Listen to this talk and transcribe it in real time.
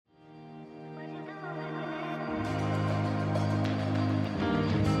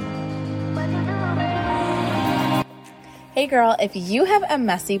Hey girl, if you have a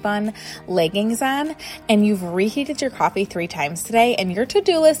messy bun leggings on and you've reheated your coffee 3 times today and your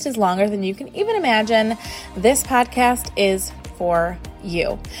to-do list is longer than you can even imagine, this podcast is for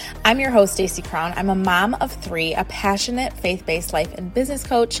you. I'm your host, Stacey Crown. I'm a mom of 3, a passionate faith-based life and business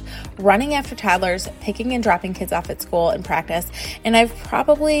coach, running after toddlers, picking and dropping kids off at school and practice, and I've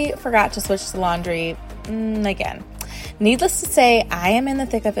probably forgot to switch the laundry again. Needless to say, I am in the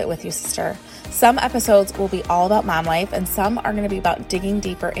thick of it with you, sister. Some episodes will be all about mom life, and some are going to be about digging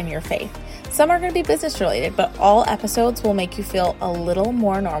deeper in your faith. Some are going to be business related, but all episodes will make you feel a little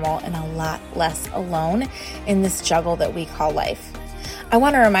more normal and a lot less alone in this juggle that we call life. I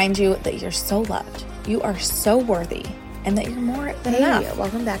want to remind you that you're so loved, you are so worthy, and that you're more than enough.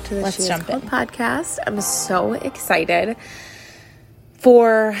 Welcome back to the Let's Jump In podcast. I'm so excited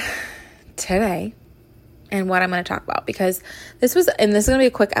for today and what I'm going to talk about, because this is going to be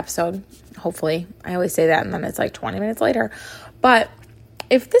a quick episode. Hopefully. I always say that and then it's like 20 minutes later. But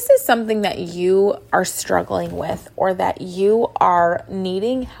if this is something that you are struggling with or that you are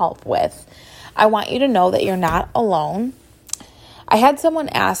needing help with, I want you to know that you're not alone. I had someone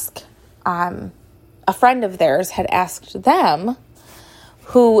ask, a friend of theirs had asked them,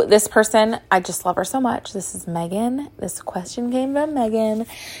 who this person, I just love her so much. This is Megan. This question came from Megan.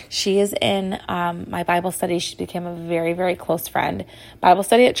 She is in my Bible study. She became a very, very close friend. Bible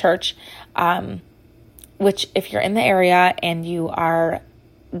study at church, which if you're in the area and you are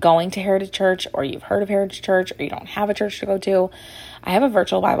going to Heritage Church, or you've heard of Heritage Church, or you don't have a church to go to, I have a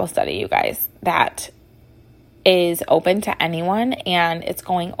virtual Bible study, you guys, that is open to anyone, and it's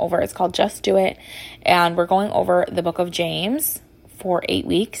called Just Do It, and we're going over the book of James for 8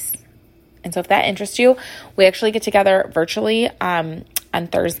 weeks. And so if that interests you, we actually get together virtually on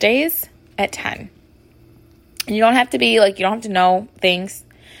Thursdays at 10. And you don't have to be you don't have to know things.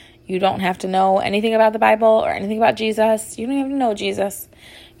 You don't have to know anything about the Bible or anything about Jesus. You don't have to know Jesus.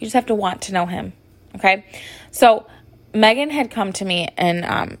 You just have to want to know him. Okay? So Megan had come to me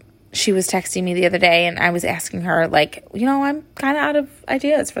and she was texting me the other day, and I was asking her, I'm kind of out of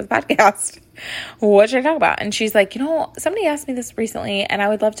ideas for the podcast. What should I talk about? And she's like, somebody asked me this recently, and I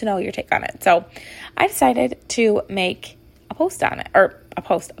would love to know your take on it. So I decided to make a post on it, or a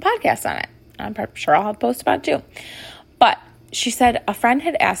podcast on it. I'm sure I'll have a post about it too. But she said a friend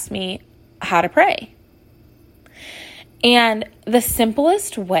had asked me how to pray. And the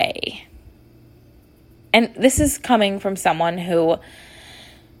simplest way, and this is coming from someone who,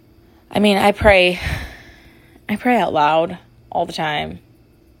 I pray out loud all the time.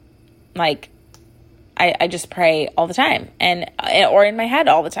 I just pray all the time or in my head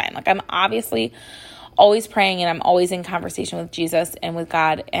all the time. I'm obviously always praying, and I'm always in conversation with Jesus and with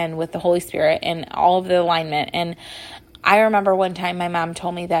God and with the Holy Spirit and all of the alignment. And I remember one time my mom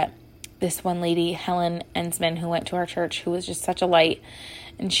told me that this one lady, Helen Ensman, who went to our church, who was just such a light,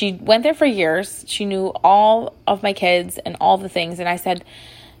 and she went there for years. She knew all of my kids and all the things. And I said,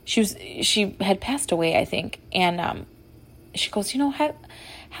 she had passed away, I think. And she goes,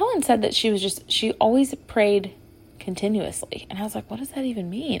 Helen said that she always prayed continuously. And I was like, what does that even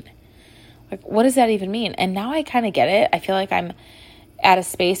mean? What does that even mean? And now I kind of get it. I feel like I'm at a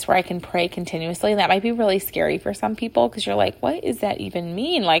space where I can pray continuously. And that might be really scary for some people, because you're like, what does that even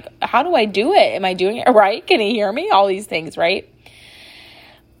mean? How do I do it? Am I doing it right? Can he hear me? All these things, right?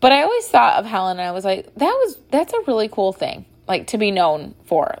 But I always thought of Helen, and I was like, that's a really cool thing. To be known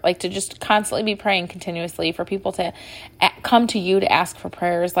for, to just constantly be praying continuously, for people to come to you to ask for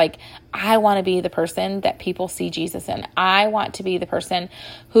prayers. I want to be the person that people see Jesus in. I want to be the person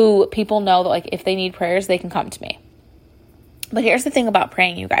who people know that, if they need prayers, they can come to me. But here's the thing about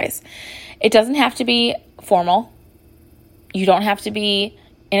praying, you guys. It doesn't have to be formal. You don't have to be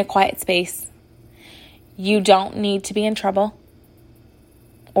in a quiet space. You don't need to be in trouble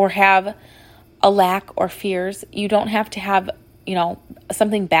or have a lack or fears. You don't have to have,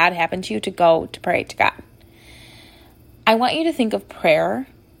 something bad happen to you to go to pray to God. I want you to think of prayer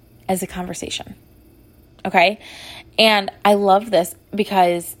as a conversation. Okay? And I love this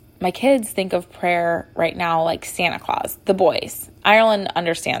because my kids think of prayer right now like Santa Claus, the boys. Ireland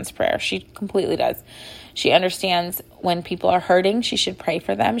understands prayer. She completely does. She understands when people are hurting, she should pray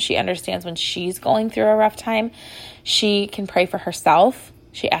for them. She understands when she's going through a rough time, she can pray for herself.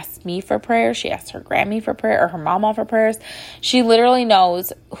 She asks me for prayer. She asks her Grammy for prayer, or her mama for prayers. She literally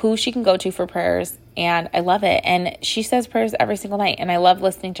knows who she can go to for prayers, and I love it. And she says prayers every single night, and I love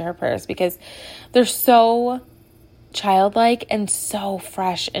listening to her prayers because they're so childlike and so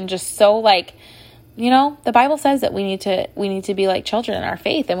fresh and just so the Bible says that we need to be like children in our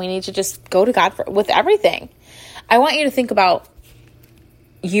faith, and we need to just go to God with everything. I want you to think about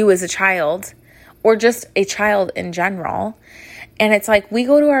you as a child, or just a child in general. And it's like we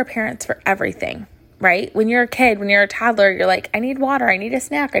go to our parents for everything, right? When you're a kid, when you're a toddler, you're like, I need water, I need a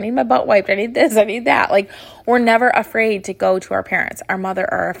snack, I need my butt wiped, I need this, I need that. Like, we're never afraid to go to our parents, our mother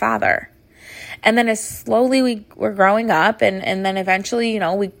or our father. And then as slowly we're growing up, and then eventually,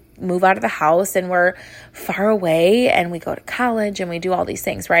 we move out of the house and we're far away and we go to college and we do all these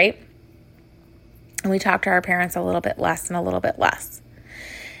things, right? And we talk to our parents a little bit less and a little bit less.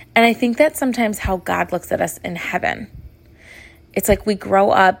 And I think that's sometimes how God looks at us in heaven. It's like we grow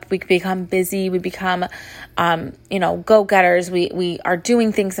up, we become busy, we become, go-getters. We are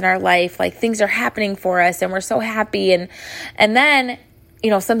doing things in our life, like things are happening for us and we're so happy. And then,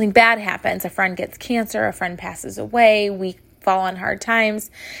 something bad happens. A friend gets cancer, a friend passes away, we fall on hard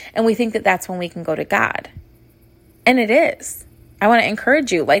times, and we think that that's when we can go to God. And it is. I want to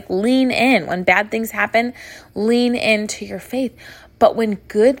encourage you, lean in. When bad things happen, lean into your faith. But when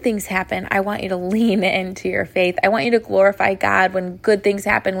good things happen, I want you to lean into your faith. I want you to glorify God when good things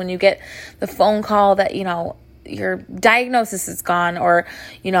happen, when you get the phone call that, your diagnosis is gone, or,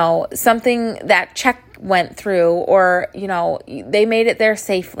 something, that check went through, or, they made it there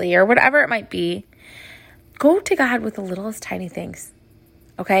safely, or whatever it might be. Go to God with the littlest tiny things,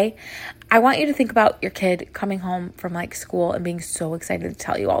 okay? I want you to think about your kid coming home from school and being so excited to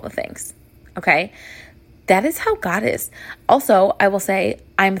tell you all the things, okay? That is how God is. Also, I will say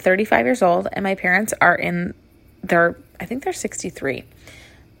I'm 35 years old and my parents are I think they're 63.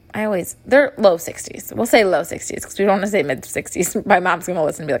 They're low 60s. We'll say low 60s because we don't want to say mid 60s. My mom's going to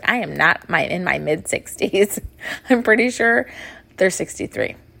listen and be like, I am not in my mid 60s. I'm pretty sure they're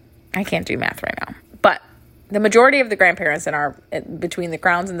 63. I can't do math right now. But the majority of the grandparents between the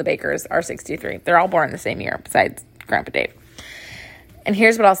Crowns and the Bakers are 63. They're all born the same year besides Grandpa Dave. And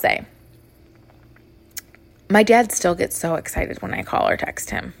here's what I'll say. My dad still gets so excited when I call or text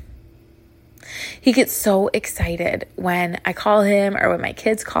him. He gets so excited when I call him or when my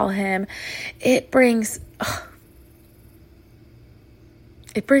kids call him. It brings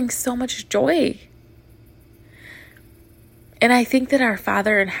so much joy. And I think that our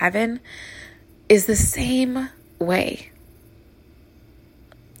Father in heaven is the same way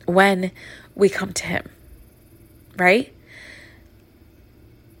when we come to him, right?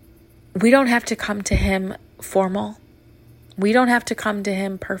 We don't have to come to him formal. We don't have to come to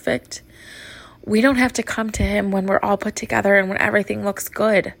him perfect. We don't have to come to him when we're all put together and when everything looks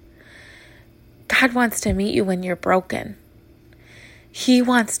good. God wants to meet you when you're broken. He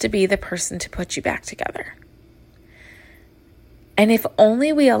wants to be the person to put you back together. And if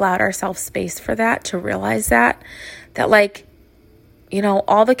only we allowed ourselves space for that, to realize that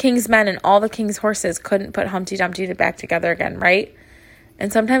all the king's men and all the king's horses couldn't put Humpty Dumpty back together again, right?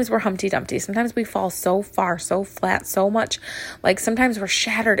 And sometimes we're Humpty Dumpty. Sometimes we fall so far, so flat, so much. Sometimes we're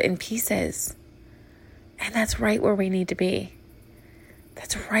shattered in pieces. And that's right where we need to be.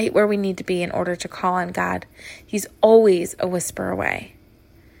 That's right where we need to be in order to call on God. He's always a whisper away.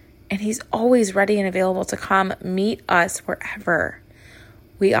 And he's always ready and available to come meet us wherever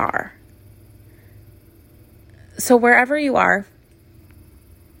we are. So wherever you are,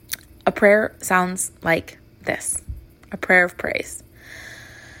 a prayer sounds like this, a prayer of praise.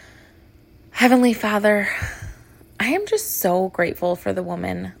 Heavenly Father, I am just so grateful for the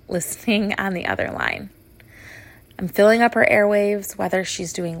woman listening on the other line. I'm filling up her airwaves, whether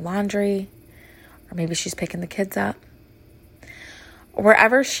she's doing laundry or maybe she's picking the kids up.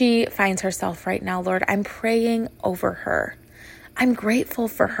 Wherever she finds herself right now, Lord, I'm praying over her. I'm grateful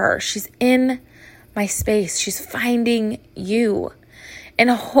for her. She's in my space. She's finding you. And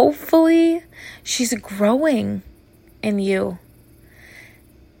hopefully she's growing in you.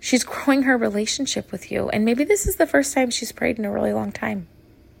 She's growing her relationship with you. And maybe this is the first time she's prayed in a really long time.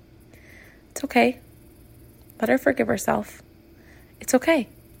 It's okay. Let her forgive herself. It's okay.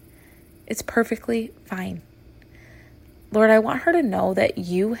 It's perfectly fine. Lord, I want her to know that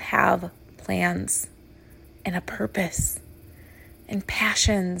you have plans and a purpose and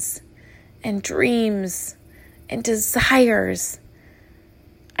passions and dreams and desires.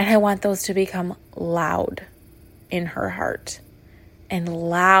 And I want those to become loud in her heart and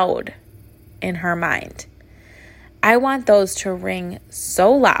loud in her mind. I want those to ring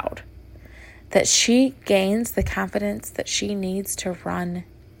so loud that she gains the confidence that she needs to run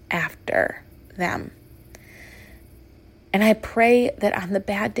after them. And I pray that on the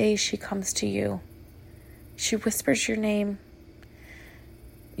bad days she comes to you. She whispers your name.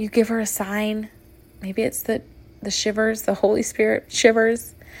 You give her a sign. Maybe it's the shivers, the Holy Spirit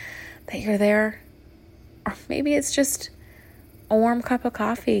shivers that you're there. Or maybe it's just a warm cup of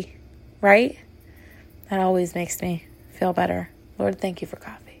coffee, right? That always makes me feel better. Lord, thank you for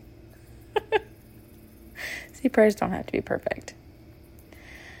coffee. See, prayers don't have to be perfect.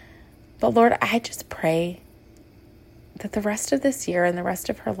 But Lord, I just pray that the rest of this year and the rest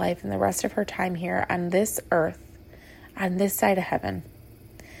of her life and the rest of her time here on this earth, on this side of heaven,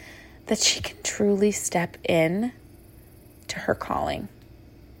 that she can truly step in to her calling.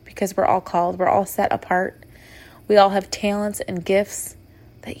 Because we're all called, we're all set apart. We all have talents and gifts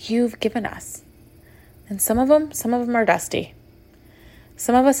that you've given us. And some of them are dusty.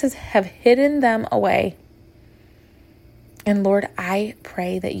 Some of us have hidden them away. And Lord, I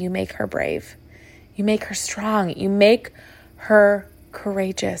pray that you make her brave. You make her strong. You make her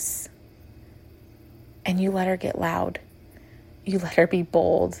courageous. And you let her get loud. You let her be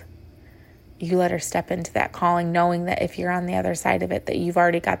bold. You let her step into that calling, knowing that if you're on the other side of it, that you've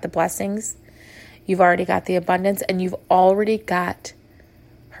already got the blessings, you've already got the abundance, and you've already got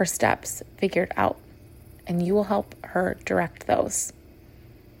her steps figured out. And you will help her direct those.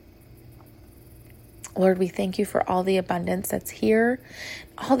 Lord, we thank you for all the abundance that's here,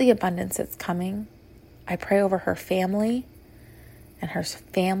 all the abundance that's coming. I pray over her family and her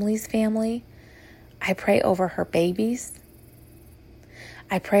family's family. I pray over her babies.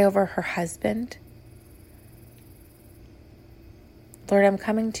 I pray over her husband. Lord, I'm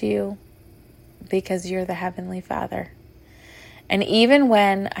coming to you because you're the Heavenly Father. And even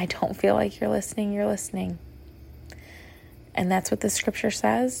when I don't feel like you're listening. And that's what the scripture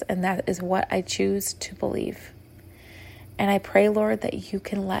says, and that is what I choose to believe. And I pray, Lord, that you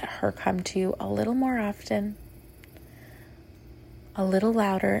can let her come to you a little more often, a little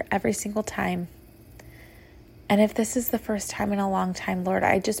louder every single time. And if this is the first time in a long time, Lord,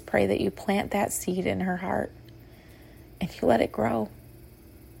 I just pray that you plant that seed in her heart and you let it grow.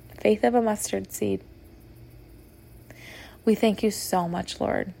 Faith of a mustard seed. We thank you so much,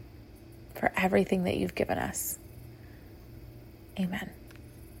 Lord, for everything that you've given us. Amen.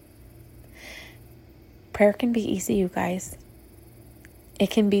 Prayer can be easy, you guys. It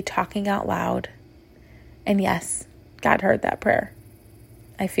can be talking out loud. And yes, God heard that prayer.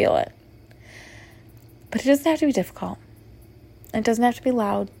 I feel it. But it doesn't have to be difficult. It doesn't have to be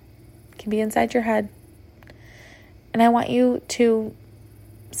loud. It can be inside your head. And I want you to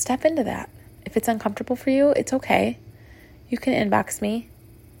step into that. If it's uncomfortable for you, it's okay. You can inbox me.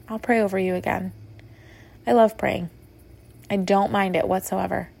 I'll pray over you again. I love praying. I don't mind it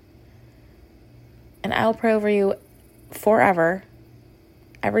whatsoever. And I'll pray over you forever.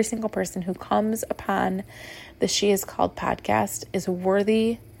 Every single person who comes upon the She Is Called podcast is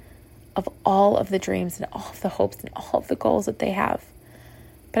worthy of all of the dreams and all of the hopes and all of the goals that they have.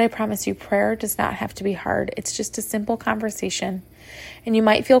 But I promise you, prayer does not have to be hard. It's just a simple conversation. And you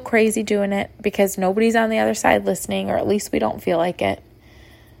might feel crazy doing it because nobody's on the other side listening, or at least we don't feel like it.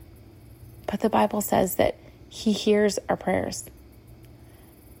 But the Bible says that He hears our prayers.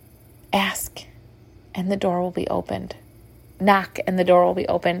 Ask, and the door will be opened. Knock, and the door will be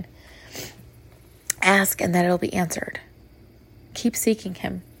open. Ask, and then it'll be answered. Keep seeking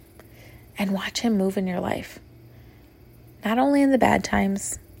Him. And watch Him move in your life. Not only in the bad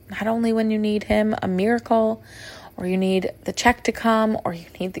times, not only when you need Him, a miracle, or you need the check to come, or you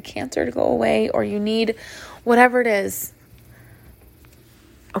need the cancer to go away, or you need whatever it is.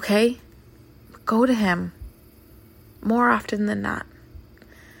 Okay? Go to Him more often than not.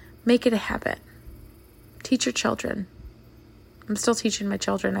 Make it a habit. Teach your children. I'm still teaching my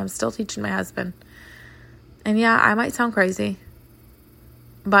children. I'm still teaching my husband. And yeah, I might sound crazy,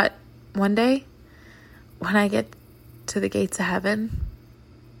 but one day, when I get to the gates of heaven,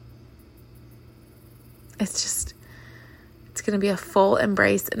 it's going to be a full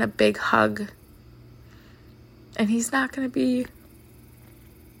embrace and a big hug. And He's not going to be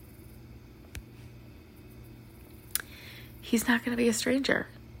a stranger.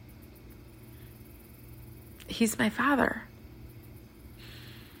 He's my Father,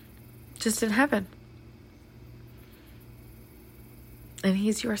 just in heaven. And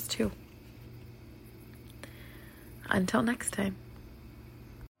He's yours too. Until next time.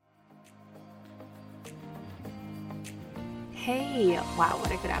 Hey, wow,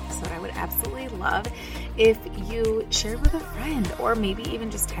 what a good episode. I would absolutely love if you shared with a friend, or maybe even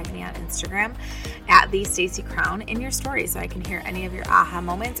just tag me on Instagram at the Stacy Crown in your story so I can hear any of your aha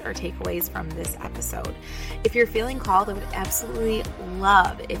moments or takeaways from this episode. If you're feeling called, I would absolutely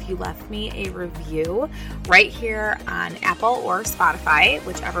love if you left me a review right here on Apple or Spotify,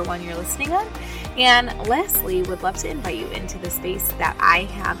 whichever one you're listening on. And lastly, would love to invite you into the space that I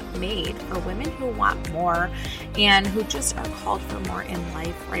have made for women who want more and who just are called for more in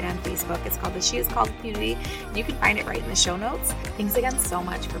life, right on Facebook. It's called the She Is Called Community. You can find it right in the show notes. Thanks again so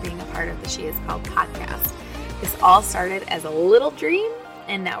much for being a part of the She Is Called podcast. This all started as a little dream,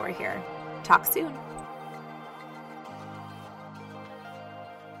 and now we're here. Talk soon.